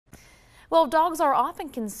Well, dogs are often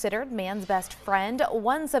considered man's best friend.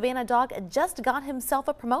 One Savannah dog just got himself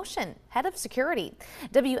a promotion, head of security.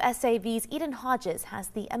 WSAV's Eden Hodges has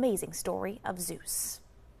the amazing story of Zeus.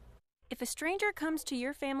 If a stranger comes to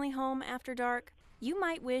your family home after dark, you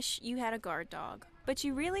might wish you had a guard dog, but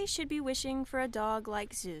you really should be wishing for a dog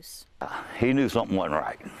like Zeus. He knew something wasn't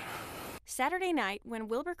right. Saturday night, when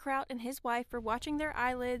Wilbur Kraut and his wife were watching their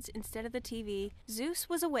eyelids instead of the TV, Zeus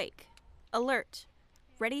was awake, alert,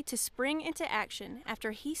 ready to spring into action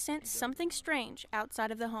after he sensed something strange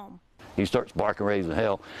outside of the home. He starts barking, raising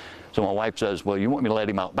hell. So my wife says, well, you want me to let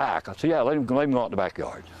him out back? I said, yeah, let him go out in the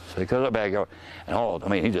backyard. So he goes out the backyard,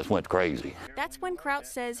 and he just went crazy. That's when Kraut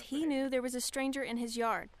says he knew there was a stranger in his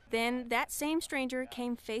yard. Then that same stranger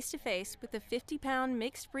came face to face with a 50-pound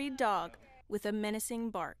mixed breed dog with a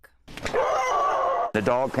menacing bark. The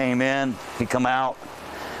dog came in, he come out,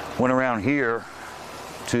 went around here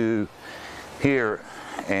to here,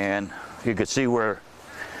 and you could see where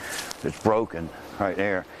it's broken right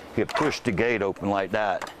there. He pushed the gate open like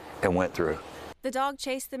that and went through. The dog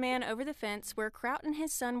chased the man over the fence where Kraut and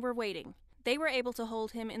his son were waiting. They were able to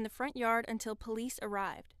hold him in the front yard until police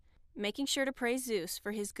arrived, making sure to praise Zeus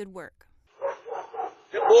for his good work.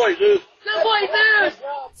 Good boy, Zeus! Good boy, Zeus!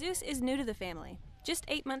 Zeus is new to the family. Just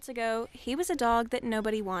 8 months ago, he was a dog that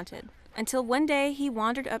nobody wanted, until one day he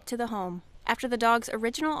wandered up to the home. After the dog's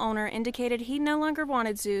original owner indicated he no longer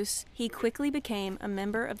wanted Zeus, he quickly became a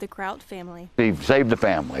member of the Kraut family. He saved the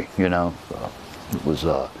family, you know. So it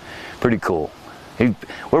was pretty cool.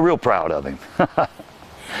 We're real proud of him.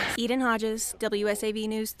 Eden Hodges, WSAV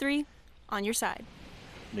News 3, on your side.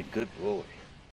 The good boy.